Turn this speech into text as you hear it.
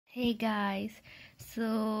Hey guys,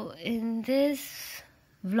 so in this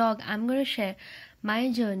vlog, I'm going to share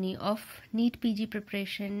my journey of NEET PG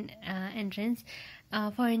preparation entrance.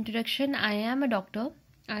 For introduction, I am a doctor.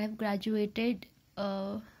 I have graduated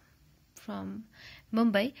from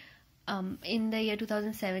Mumbai in the year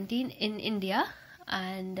 2017 in India,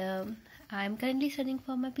 and I'm currently studying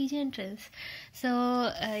for my PG entrance. So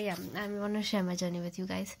yeah, I'm going to share my journey with you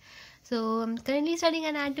guys. So I'm currently studying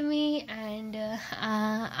anatomy, and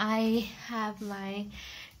I have my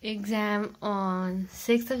exam on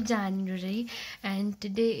 6th of January, and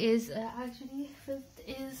today is actually 5th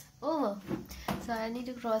is over, so I need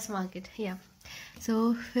to cross mark it. Yeah,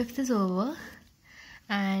 so 5th is over,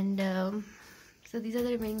 and so these are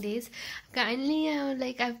the remaining days. Kindly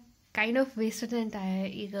I've kind of wasted the entire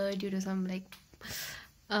year due to some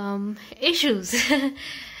issues.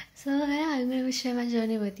 So yeah, I'm going to share my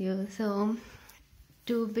journey with you. So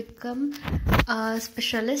to become a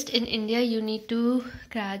specialist in India, you need to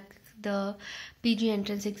crack the PG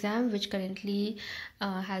entrance exam, which currently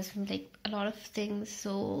has a lot of things.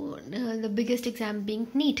 So the biggest exam being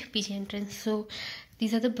NEET PG entrance. So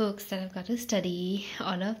these are the books that I've got to study,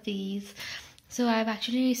 all of these. So I've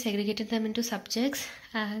actually segregated them into subjects,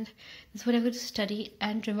 and this is what I'm going to study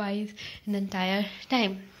and revise in the entire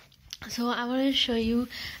time. So I want to show you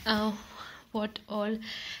what all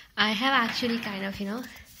I have actually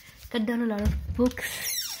cut down a lot of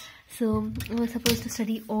books. So I was supposed to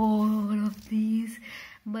study all of these,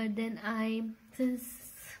 but then since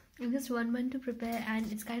it was 1 month to prepare,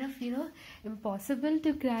 and it's kind of impossible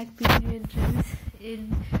to crack PG entrance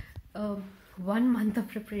in 1 month of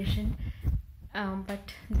preparation.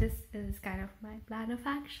 But this is kind of my plan of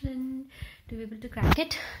action to be able to crack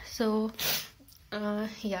it. So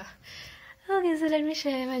yeah, okay, so let me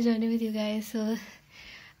share my journey with you guys. So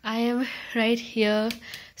I am right here.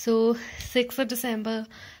 So 6th of December,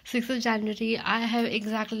 6th of January, I have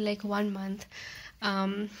exactly 1 month.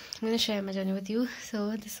 I'm gonna share my journey with you.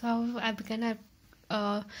 So this is how I began.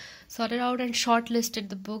 I sorted out and shortlisted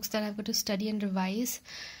the books that I've got to study and revise.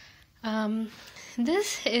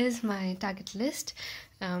 This is my target list,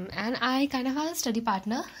 and I kind of have a study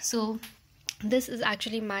partner. So this is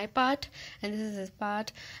actually my part, and this is his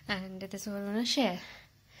part, and this is what I'm going to share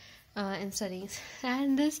in studies.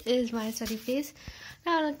 And this is my study place.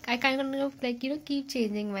 Now I kind of keep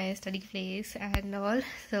changing my study place and all.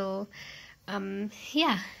 So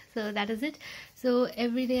yeah, so that is it. So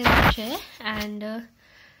every day I'm going to share, and I'm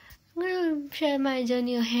going to share my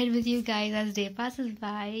journey ahead with you guys as day passes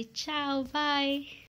by. Ciao, bye.